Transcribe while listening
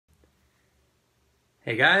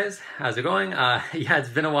Hey guys, how's it going? Yeah, it's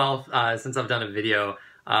been a while since I've done a video.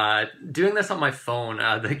 Doing this on my phone,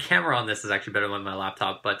 the camera on this is actually better than my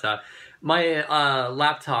laptop, but my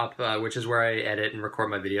laptop, which is where I edit and record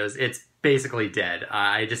my videos, it's basically dead.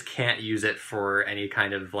 I just can't use it for any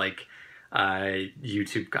kind of like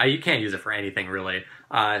YouTube. You can't use it for anything really.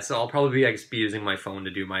 So I'll probably be using my phone to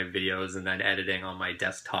do my videos and then editing on my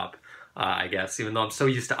desktop, I guess. Even though I'm so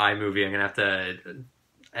used to iMovie, I'm gonna have to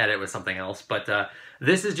edit with something else. But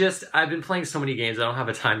this is just, I've been playing so many games, I don't have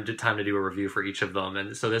a time to do a review for each of them,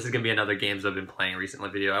 and so this is going to be another games I've been playing recently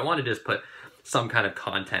video. I want to just put some kind of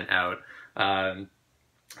content out.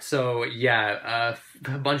 So yeah,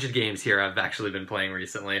 a bunch of games here I've actually been playing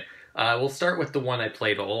recently. We'll start with the one I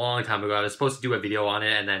played a long time ago. I was supposed to do a video on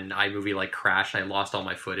it, and then iMovie like crashed and I lost all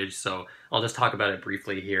my footage, so I'll just talk about it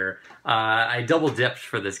briefly here. I double dipped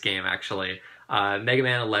for this game actually. Mega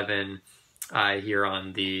Man 11 here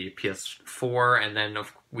on the PS4, and then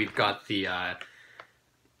we've got the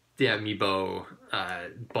Amiibo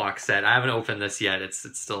box set. I haven't opened this yet. It's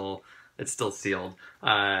still sealed.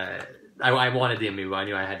 I wanted the Amiibo. I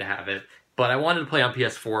knew I had to have it, but I wanted to play on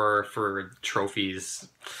PS4 for trophies.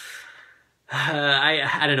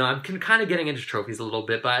 I don't know. I'm kind of getting into trophies a little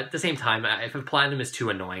bit, but at the same time, if a platinum is too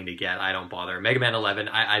annoying to get, I don't bother. Mega Man 11,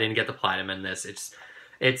 I didn't get the platinum in this.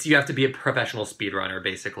 It's you have to be a professional speedrunner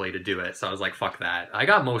basically to do it. So I was like, fuck that. I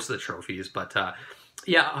got most of the trophies, but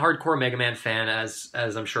yeah, hardcore Mega Man fan, as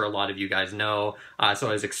I'm sure a lot of you guys know. So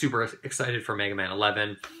I was super excited for Mega Man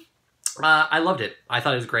 11. I loved it. I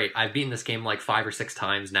thought it was great. I've beaten this game like 5 or 6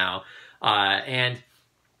 times now, and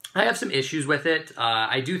I have some issues with it.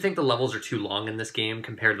 I do think the levels are too long in this game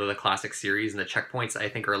compared to the classic series, and the checkpoints I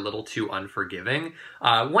think are a little too unforgiving.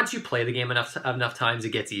 Once you play the game enough times, it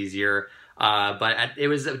gets easier. But it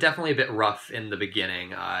was definitely a bit rough in the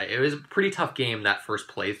beginning. It was a pretty tough game that first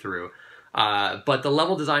playthrough. But the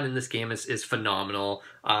level design in this game is phenomenal,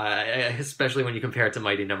 especially when you compare it to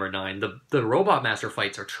Mighty Number 9. The Robot Master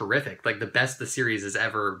fights are terrific, like the best the series has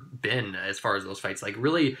ever been as far as those fights. Like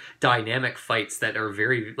really dynamic fights that are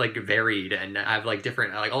very like varied and have like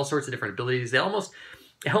different, like all sorts of different abilities. It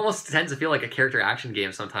almost tends to feel like a character action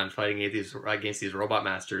game sometimes, fighting against these Robot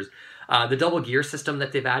Masters. The double gear system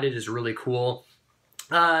that they've added is really cool.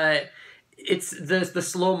 It's the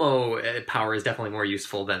slow-mo power is definitely more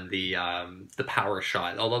useful than the power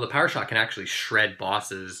shot. Although the power shot can actually shred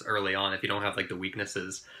bosses early on if you don't have like the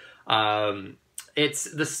weaknesses. It's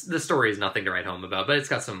the story is nothing to write home about, but it's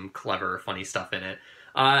got some clever, funny stuff in it.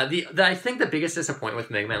 I think the biggest disappointment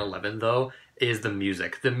with Mega Man 11 though is the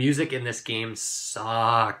music. The music in this game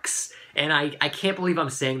sucks. And I can't believe I'm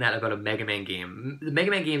saying that about a Mega Man game. The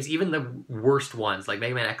Mega Man games, even the worst ones, like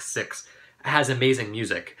Mega Man X6, has amazing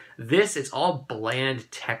music. This, it's all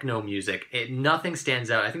bland techno music. Nothing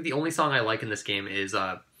stands out. I think the only song I like in this game is,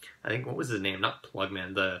 I think, what was his name? Not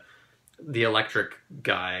Plugman, the electric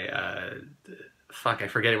guy. Fuck, I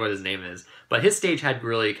forget what his name is. But his stage had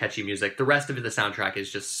really catchy music. The rest of it, the soundtrack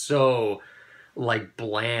is just so like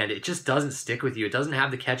bland. It just doesn't stick with you. It doesn't have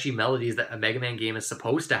the catchy melodies that a Mega Man game is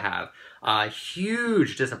supposed to have.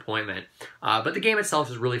 Huge disappointment. But the game itself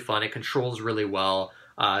is really fun. It controls really well.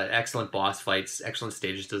 Excellent boss fights, excellent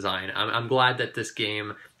stages design. I'm glad that this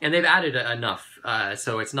game, and they've added enough,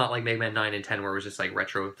 so it's not like Mega Man 9 and 10 where it was just like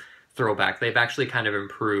retro throwback. They've actually kind of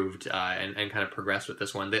improved and kind of progressed with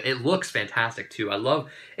this one. It looks fantastic too.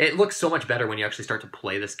 It looks so much better when you actually start to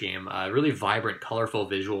play this game. Really vibrant, colorful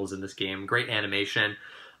visuals in this game, great animation.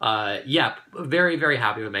 Yeah, very, very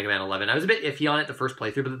happy with Mega Man 11. I was a bit iffy on it the first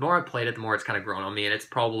playthrough, but the more I've played it, the more it's kind of grown on me, and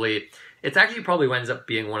it's actually probably ends up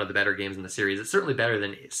being one of the better games in the series. It's certainly better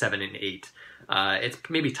than 7 and 8. It's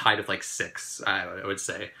maybe tied with like 6, I would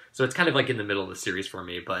say. So it's kind of like in the middle of the series for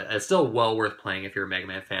me, but it's still well worth playing if you're a Mega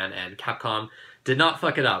Man fan, and Capcom did not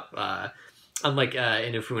fuck it up. Unlike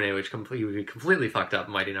Inufune, which completely fucked up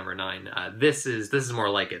Mighty Number 9. This is more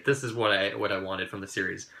like it. This is what I wanted from the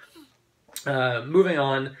series. Moving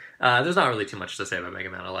on, there's not really too much to say about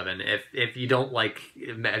Mega Man 11. If you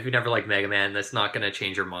never liked Mega Man, that's not going to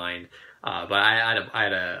change your mind. But I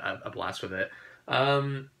had a blast with it.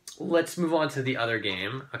 Let's move on to the other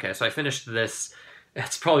game. Okay, so I finished this.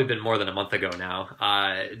 It's probably been more than a month ago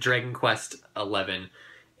now. Dragon Quest 11,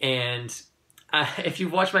 and if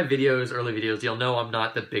you've watched my early videos, you'll know I'm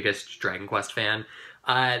not the biggest Dragon Quest fan.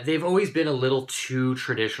 They've always been a little too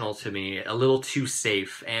traditional to me, a little too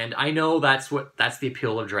safe, and I know that's the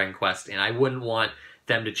appeal of Dragon Quest, and I wouldn't want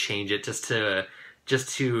them to change it just to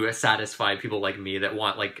satisfy people like me that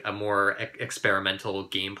want like a more experimental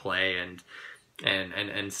gameplay and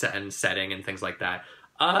setting and things like that.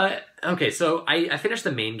 Okay, so I finished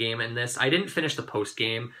the main game in this. I didn't finish the post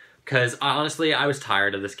game because honestly, I was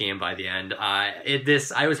tired of this game by the end.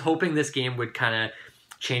 I was hoping this game would kind of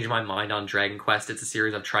change my mind on Dragon Quest. It's a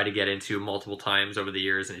series I've tried to get into multiple times over the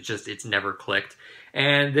years, and it's never clicked.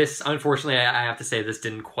 And this, unfortunately, I have to say, this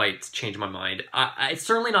didn't quite change my mind. It's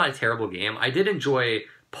certainly not a terrible game. I did enjoy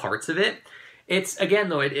parts of it. It's again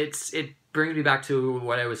though, it brings me back to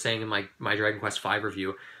what I was saying in my Dragon Quest V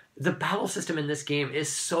review. The battle system in this game is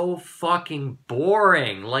so fucking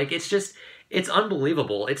boring. Like, it's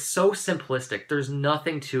unbelievable. It's so simplistic. There's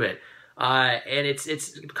nothing to it. And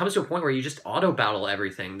it comes to a point where you just auto battle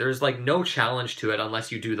everything. There's like no challenge to it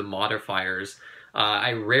unless you do the modifiers.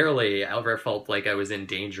 I rarely ever felt like I was in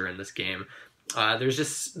danger in this game.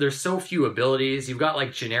 There's so few abilities. You've got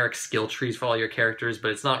like generic skill trees for all your characters,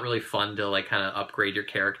 but it's not really fun to like kind of upgrade your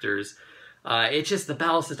characters. It's just the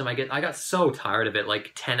battle system. I got so tired of it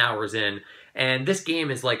like 10 hours in, and this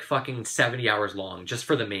game is like fucking 70 hours long just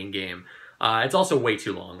for the main game. It's also way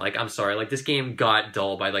too long. Like, I'm sorry, like this game got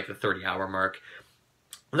dull by like the 30-hour mark.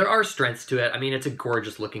 There are strengths to it. I mean, it's a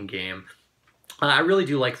gorgeous looking game. I really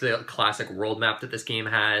do like the classic world map that this game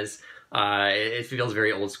has. It feels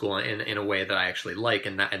very old school in a way that I actually like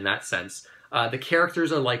in that sense. The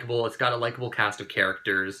characters are likable. It's got a likable cast of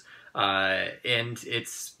characters, and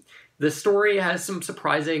the story has some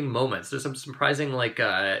surprising moments. There's some surprising, like,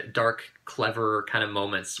 dark, clever kind of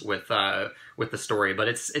moments with the story, but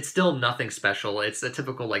it's still nothing special. It's a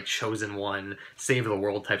typical, like, chosen one, save the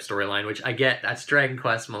world type storyline, which I get, that's Dragon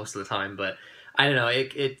Quest most of the time, but I don't know,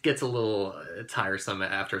 it gets a little tiresome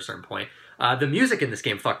after a certain point. The music in this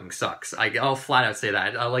game fucking sucks. I'll flat out say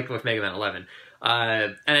that, like with Mega Man 11.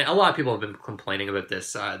 And a lot of people have been complaining about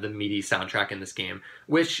this, the MIDI soundtrack in this game,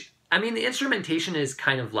 which, I mean, the instrumentation is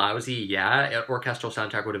kind of lousy, yeah. Orchestral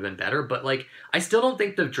soundtrack would have been better, but, like, I still don't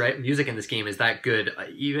think the music in this game is that good,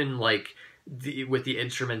 even, like, with the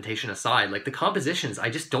instrumentation aside. Like, the compositions, I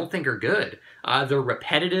just don't think are good. They're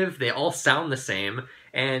repetitive, they all sound the same,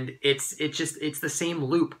 and it's the same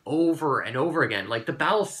loop over and over again. Like, the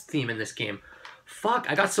battle theme in this game, fuck,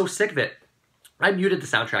 I got so sick of it. I muted the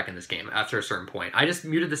soundtrack in this game after a certain point. I just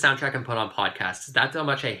muted the soundtrack and put on podcasts. That's how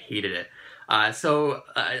much I hated it.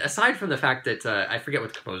 Aside from the fact that I forget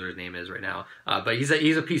what the composer's name is right now, but he's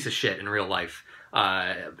a piece of shit in real life.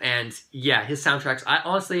 And yeah, his soundtracks, I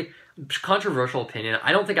honestly, controversial opinion,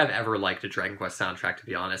 I don't think I've ever liked a Dragon Quest soundtrack, to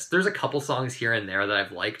be honest. There's a couple songs here and there that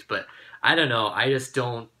I've liked, but I don't know, I just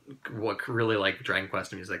don't really like Dragon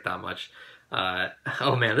Quest music that much.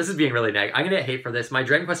 Oh man, this is being really negative. I'm gonna get hate for this. My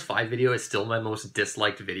Dragon Quest V video is still my most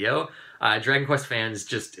disliked video. Dragon Quest fans,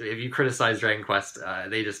 just, if you criticize Dragon Quest,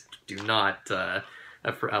 they just do not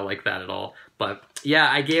like that at all. But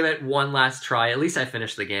yeah, I gave it one last try. At least I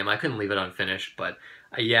finished the game. I couldn't leave it unfinished, but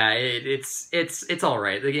yeah, it's all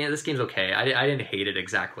right. This game's okay. I didn't hate it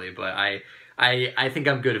exactly, but I think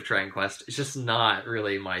I'm good at Dragon Quest. It's just not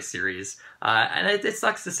really my series, and it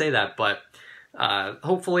sucks to say that, but.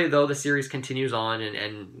 Hopefully, though, the series continues on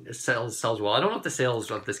and sells well. I don't know if the sales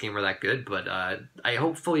of this game were that good, but I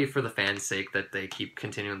hopefully, for the fans' sake, that they keep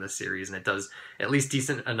continuing the series and it does at least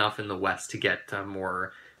decent enough in the West to get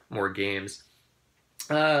more games.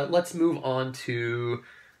 Let's move on to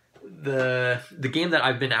the game that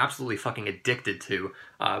I've been absolutely fucking addicted to.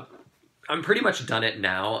 I'm pretty much done it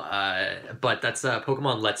now, but that's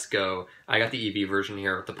Pokemon Let's Go. I got the EV version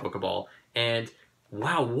here with the Pokeball, and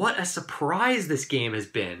wow, what a surprise this game has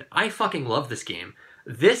been. I fucking love this game.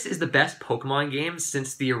 This is the best Pokemon game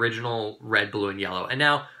since the original Red, Blue, and Yellow. And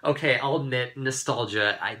now, okay, I'll admit,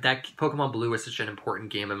 nostalgia. That Pokemon Blue was such an important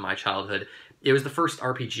game in my childhood. It was the first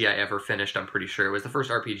RPG I ever finished, I'm pretty sure. It was the first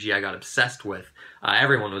RPG I got obsessed with.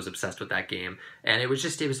 Everyone was obsessed with that game. And it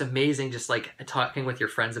was amazing just like talking with your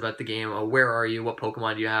friends about the game. Oh, where are you? What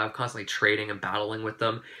Pokemon do you have? Constantly trading and battling with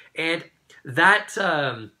them. And that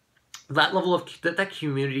level of that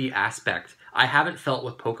community aspect I haven't felt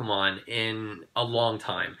with Pokemon in a long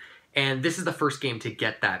time, and this is the first game to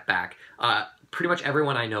get that back. Pretty much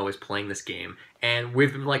everyone I know is playing this game, and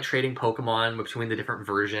we've been like trading Pokemon between the different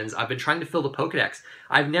versions. I've been trying to fill the Pokedex.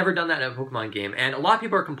 I've never done that in a Pokemon game, and a lot of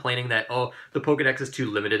people are complaining that, oh, the Pokedex is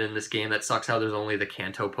too limited in this game. That sucks how there's only the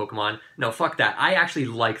Kanto Pokemon. No, fuck that. I actually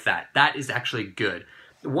like that. That is actually good.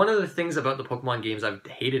 One of the things about the Pokemon games I've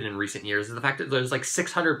hated in recent years is the fact that there's like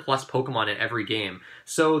 600 plus Pokemon in every game.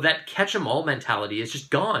 So that catch-em-all mentality is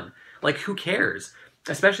just gone. Like, who cares?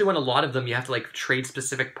 Especially when a lot of them you have to like trade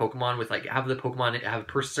specific Pokemon with, like, have the Pokemon have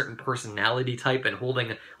a certain personality type and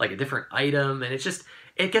holding like a different item, and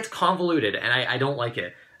it gets convoluted, and I don't like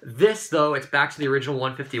it. This, though, it's back to the original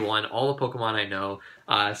 151, all the Pokemon I know.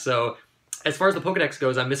 So as far as the Pokedex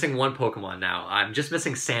goes, I'm missing one Pokemon now. I'm just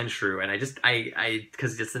missing Sandshrew, and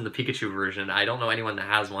because it's in the Pikachu version, I don't know anyone that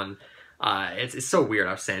has one. It's so weird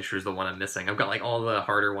how Sandshrew is the one I'm missing. I've got like all the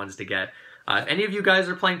harder ones to get. If any of you guys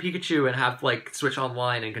are playing Pikachu and have like Switch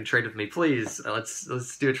Online and can trade with me, please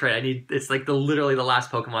let's do a trade. It's like literally the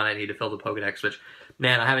last Pokemon I need to fill the Pokedex. Which,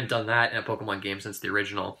 man, I haven't done that in a Pokemon game since the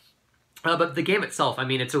original. But the game itself, I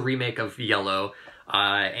mean, it's a remake of Yellow.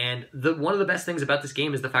 And one of the best things about this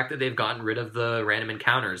game is the fact that they've gotten rid of the random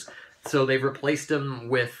encounters. So they've replaced them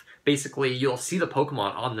with, basically, you'll see the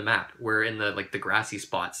Pokemon on the map. We're in the grassy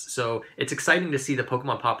spots. So it's exciting to see the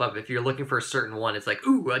Pokemon pop up. If you're looking for a certain one, it's like,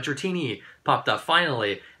 ooh, a Dratini popped up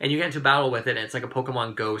finally. And you get into battle with it, and it's like a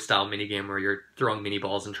Pokemon Go style minigame where you're throwing mini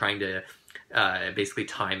balls and trying to basically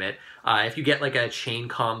time it. If you get like a chain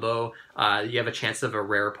combo, you have a chance of a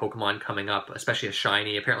rare Pokemon coming up, especially a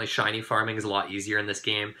shiny. Apparently shiny farming is a lot easier in this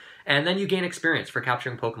game. And then you gain experience for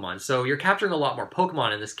capturing Pokemon. So you're capturing a lot more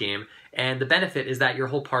Pokemon in this game, and the benefit is that your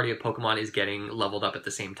whole party of Pokemon is getting leveled up at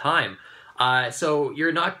the same time. So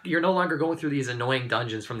you're no longer going through these annoying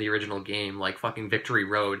dungeons from the original game, like fucking Victory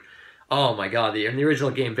Road. Oh my god, in the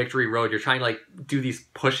original game, Victory Road, you're trying to like do these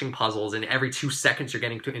pushing puzzles, and every 2 seconds you're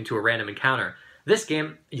getting into a random encounter. This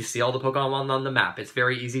game, you see all the Pokemon on the map. It's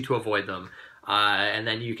very easy to avoid them. And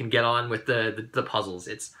then you can get on with the puzzles.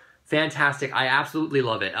 It's fantastic. I absolutely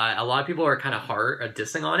love it. A lot of people are kind of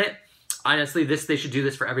dissing on it. Honestly, they should do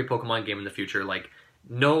this for every Pokemon game in the future. Like,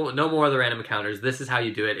 no more of the random encounters. This is how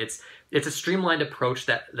you do it. It's a streamlined approach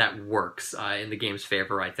that works in the game's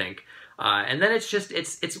favor, I think. And then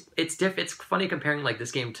it's funny comparing like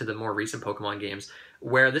this game to the more recent Pokemon games,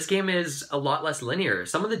 where this game is a lot less linear.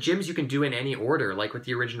 Some of the gyms you can do in any order, like with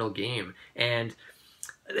the original game, and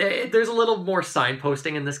there's a little more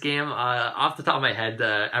signposting in this game. Off the top of my head,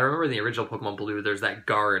 I remember in the original Pokemon Blue, there's that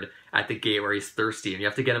guard at the gate where he's thirsty, and you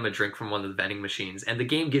have to get him a drink from one of the vending machines, and the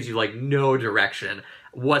game gives you like no direction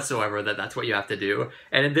whatsoever that's what you have to do.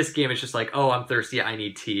 And in this game, it's just like, oh, I'm thirsty, I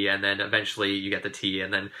need tea, and then eventually you get the tea,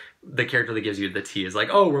 and then the character that gives you the tea is like,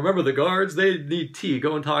 oh, remember the guards? They need tea.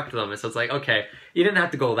 Go and talk to them. And so it's like, okay, you didn't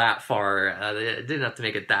have to go that far. It didn't have to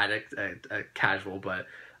make it that casual, but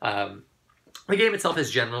the game itself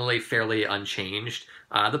is generally fairly unchanged.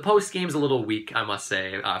 The post-game's a little weak, I must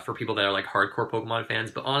say, for people that are like hardcore Pokemon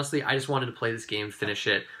fans, but honestly, I just wanted to play this game, finish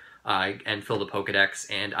it, and fill the Pokedex,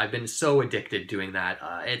 and I've been so addicted doing that.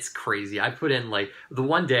 It's crazy. I put in, like, the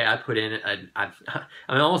one day I put in, I'm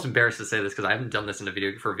almost embarrassed to say this because I haven't done this for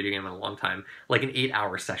a video game in a long time, like an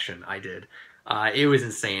 8-hour session I did. It was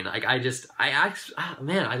insane. Like,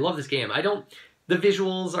 man, I love this game. The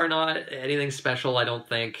visuals are not anything special, I don't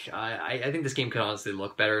think. I think this game could honestly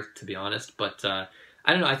look better, to be honest, but I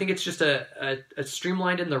don't know. I think it's just a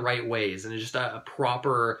streamlined in the right ways, and it's just a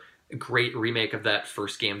proper, great remake of that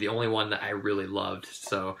first game, the only one that I really loved.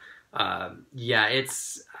 So, yeah,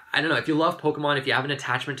 I don't know. If you love Pokemon, if you have an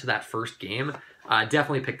attachment to that first game,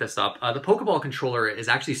 definitely pick this up. The Pokeball controller is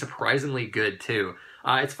actually surprisingly good, too.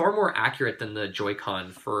 It's far more accurate than the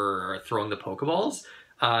Joy-Con for throwing the Pokeballs.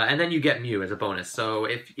 And then you get Mew as a bonus. So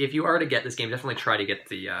if you are to get this game, definitely try to get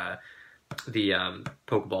the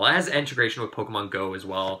Pokeball. It has integration with Pokemon Go as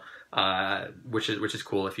well, which is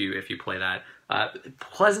cool if you play that.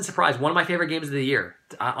 Pleasant surprise, one of my favorite games of the year.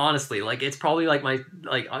 Honestly, like, it's probably like my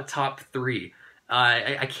top 3.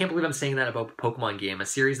 I can't believe I'm saying that about a Pokemon game, a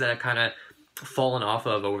series that I've kind of fallen off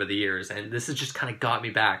of over the years, and this has just kind of got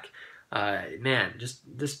me back. Man,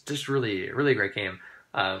 just really great game.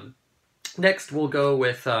 Next, we'll go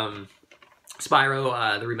with Spyro,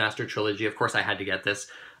 the remastered trilogy. Of course, I had to get this.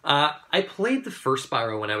 I played the first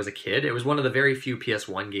Spyro when I was a kid. It was one of the very few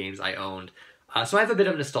PS1 games I owned. So I have a bit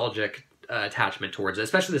of nostalgic attachment towards it,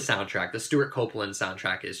 especially the soundtrack. The Stuart Copeland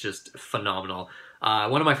soundtrack is just phenomenal.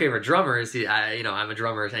 One of my favorite drummers, I'm a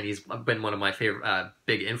drummer, and he's been one of my favorite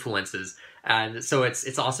big influences. And so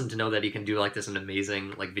it's awesome to know that he can do like this an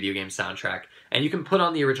amazing like video game soundtrack. And you can put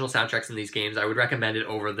on the original soundtracks in these games. I would recommend it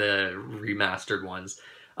over the remastered ones.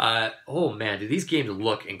 Oh man, do these games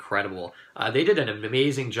look incredible. They did an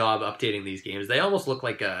amazing job updating these games. They almost look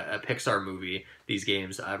like a Pixar movie, these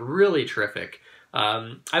games. Really terrific.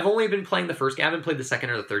 I've only been playing the first game. I haven't played the second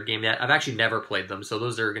or the third game yet. I've actually never played them, so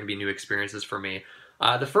those are going to be new experiences for me.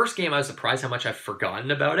 The first game, I was surprised how much I've forgotten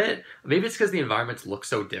about it. Maybe it's because the environments look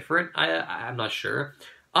so different. I'm not sure.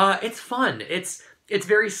 It's fun. It's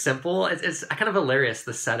very simple. It's kind of hilarious,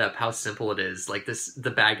 the setup, how simple it is. Like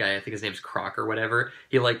the bad guy, I think his name's Croc or whatever.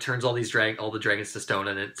 He like turns all the dragons to stone,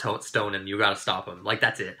 and you gotta stop him. Like,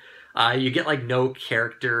 that's it. You get like no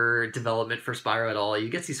character development for Spyro at all. You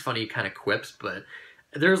get these funny kind of quips, but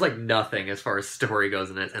there's like nothing as far as story goes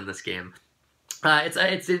in this game.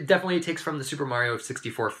 It definitely takes from the Super Mario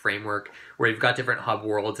 64 framework, where you've got different hub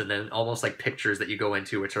worlds and then almost like pictures that you go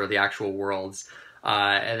into, which are the actual worlds.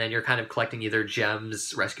 And then you're kind of collecting either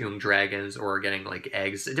gems, rescuing dragons, or getting like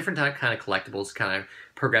eggs, different kind of collectibles to kind of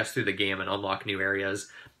progress through the game and unlock new areas.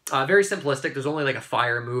 Very simplistic. There's only like a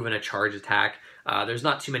fire move and a charge attack. There's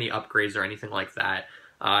not too many upgrades or anything like that.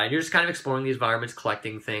 And you're just kind of exploring these environments,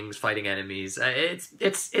 collecting things, fighting enemies.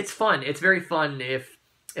 It's fun. It's very fun if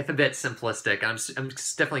a bit simplistic. I'm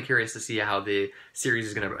definitely curious to see how the series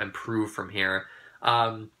is going to improve from here.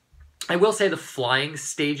 I will say the flying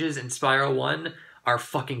stages in Spyro 1 are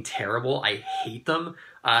fucking terrible. I hate them.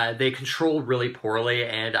 They control really poorly,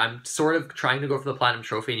 and I'm sort of trying to go for the Platinum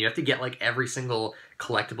Trophy, and you have to get like every single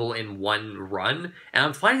collectible in one run, and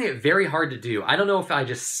I'm finding it very hard to do. I don't know if I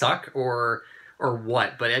just suck or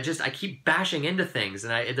what, but I keep bashing into things,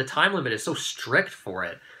 and the time limit is so strict for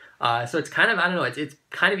it. So it's kind of, I don't know, it's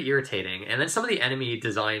kind of irritating. And then some of the enemy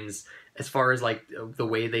designs, as far as like the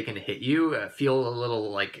way they can hit you, feel a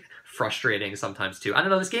little like frustrating sometimes too. I don't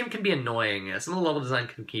know, this game can be annoying. Some of the level design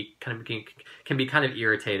can be kind of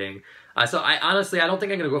irritating. So I honestly don't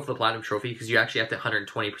think I'm going to go for the Platinum Trophy, because you actually have to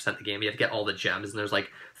 120% the game. You have to get all the gems, and there's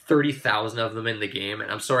like 30,000 of them in the game.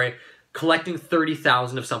 And I'm sorry, collecting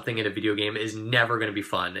 30,000 of something in a video game is never going to be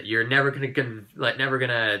fun. You're never going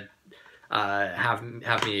to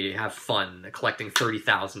have me have fun collecting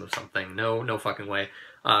 30,000 of something. No fucking way.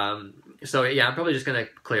 So yeah, I'm probably just gonna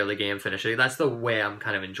clear the game, finish it. That's the way I'm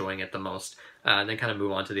kind of enjoying it the most, and then kind of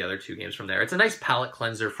move on to the other two games from there. It's a nice palate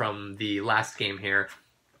cleanser from the last game here.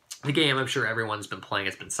 The game I'm sure everyone's been playing.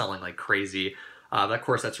 It's been selling like crazy. But of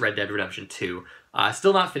course, that's Red Dead Redemption 2.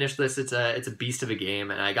 Still not finished this. It's a beast of a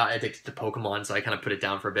game, and I got addicted to Pokemon, so I kind of put it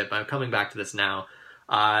down for a bit, but I'm coming back to this now.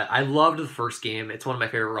 I loved the first game. It's one of my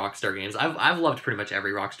favorite Rockstar games. I've loved pretty much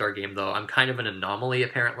every Rockstar game, though. I'm kind of an anomaly,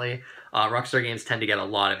 apparently. Rockstar games tend to get a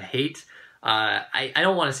lot of hate. I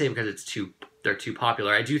don't want to say because they're too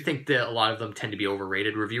popular. I do think that a lot of them tend to be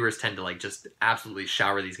overrated. Reviewers tend to like just absolutely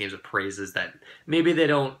shower these games with praises that maybe they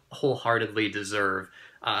don't wholeheartedly deserve.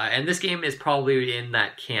 And this game is probably in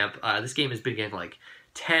that camp. This game has been getting like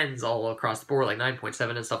 10s all across the board, like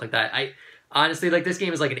 9.7 and stuff like that. Honestly, like, this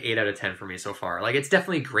game is like an 8 out of 10 for me so far. Like, it's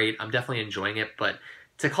definitely great. I'm definitely enjoying it, but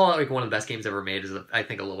to call it like one of the best games ever made is, I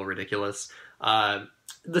think, a little ridiculous.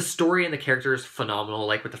 The story and the characters phenomenal,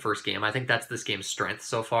 like with the first game. I think that's this game's strength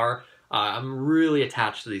so far. I'm really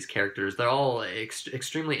attached to these characters. They're all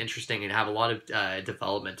extremely interesting and have a lot of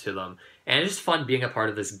development to them. And it's just fun being a part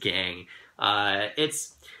of this gang.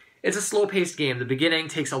 It's a slow-paced game. The beginning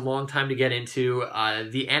takes a long time to get into.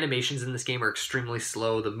 The animations in this game are extremely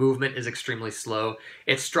slow. The movement is extremely slow.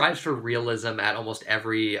 It strives for realism at almost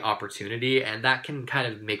every opportunity, and that can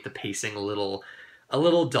kind of make the pacing a little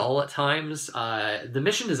dull at times. The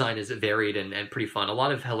mission design is varied and pretty fun. A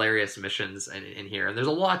lot of hilarious missions in here, and there's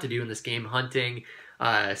a lot to do in this game. Hunting,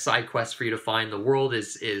 side quests for you to find. The world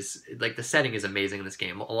is like, the setting is amazing in this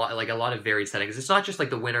game. A lot of varied settings. It's not just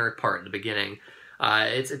like the winter part in the beginning.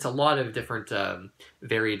 It's a lot of different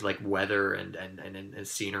varied like weather and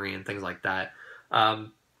scenery and things like that.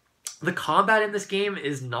 The combat in this game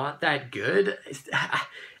is not that good.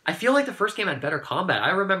 I feel like the first game had better combat.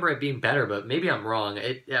 I remember it being better, but maybe I'm wrong.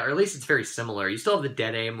 Or at least it's very similar. You still have the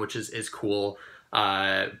dead aim, which is cool.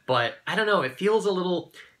 But I don't know. It feels a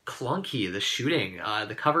little clunky, the shooting.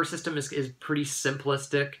 The cover system is pretty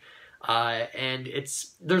simplistic. And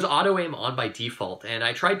there's auto aim on by default, and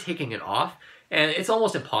I tried taking it off, and it's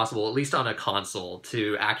almost impossible, at least on a console,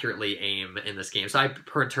 to accurately aim in this game. So I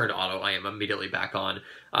turned auto aim immediately back on.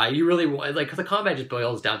 You really, like, the combat just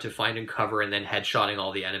boils down to finding cover and then headshotting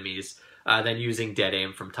all the enemies, then using dead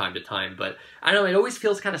aim from time to time. But I don't know, it always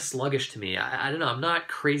feels kind of sluggish to me. I don't know, I'm not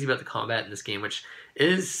crazy about the combat in this game, which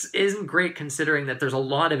isn't great considering that there's a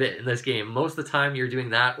lot of it in this game. Most of the time you're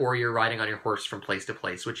doing that, or you're riding on your horse from place to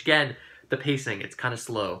place, which again, the pacing, it's kind of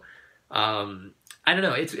slow. I don't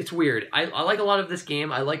know, it's weird. I like a lot of this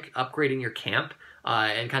game. I like upgrading your camp,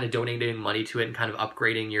 and kind of donating money to it and kind of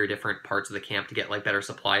upgrading your different parts of the camp to get like better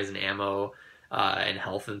supplies and ammo, and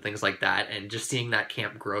health and things like that. And just seeing that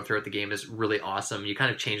camp grow throughout the game is really awesome. You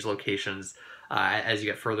kind of change locations as you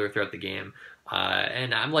get further throughout the game.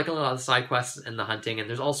 And I'm liking a lot of the side quests and the hunting, and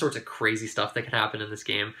there's all sorts of crazy stuff that can happen in this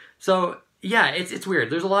game. So yeah, it's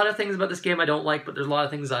weird. There's a lot of things about this game I don't like, but there's a lot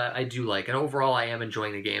of things I do like. And overall, I am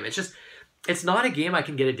enjoying the game. It's not a game I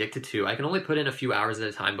can get addicted to. I can only put in a few hours at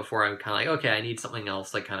a time before I'm kind of like, okay, I need something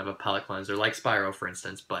else, like kind of a palate cleanser, like Spyro, for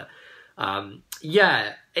instance. But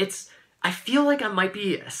yeah, I feel like I might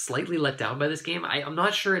be slightly let down by this game. I'm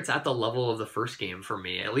not sure it's at the level of the first game for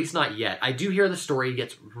me, at least not yet. I do hear the story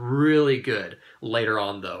gets really good later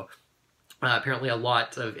on, though. Apparently, a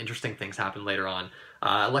lot of interesting things happen later on.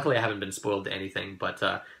 Luckily, I haven't been spoiled to anything, but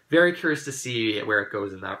very curious to see where it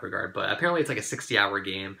goes in that regard. But apparently, it's like a 60-hour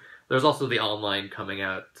game. There's also the online coming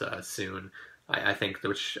out soon, I think,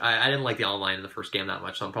 which I didn't like the online in the first game that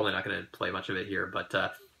much, so I'm probably not going to play much of it here. But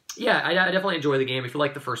yeah, I definitely enjoy the game. If you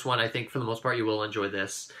like the first one, I think for the most part you will enjoy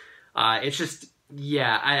this. It's just,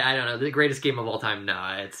 yeah, I don't know, the greatest game of all time.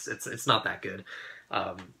 No, it's not that good.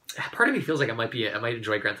 Part of me feels like I might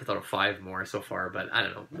enjoy Grand Theft Auto 5 more so far, but I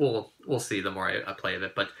don't know. We'll see the more I play of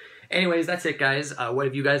it. But anyways, that's it, guys. What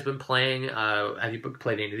have you guys been playing? Have you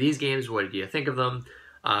played any of these games? What did you think of them?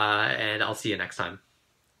 And I'll see you next time.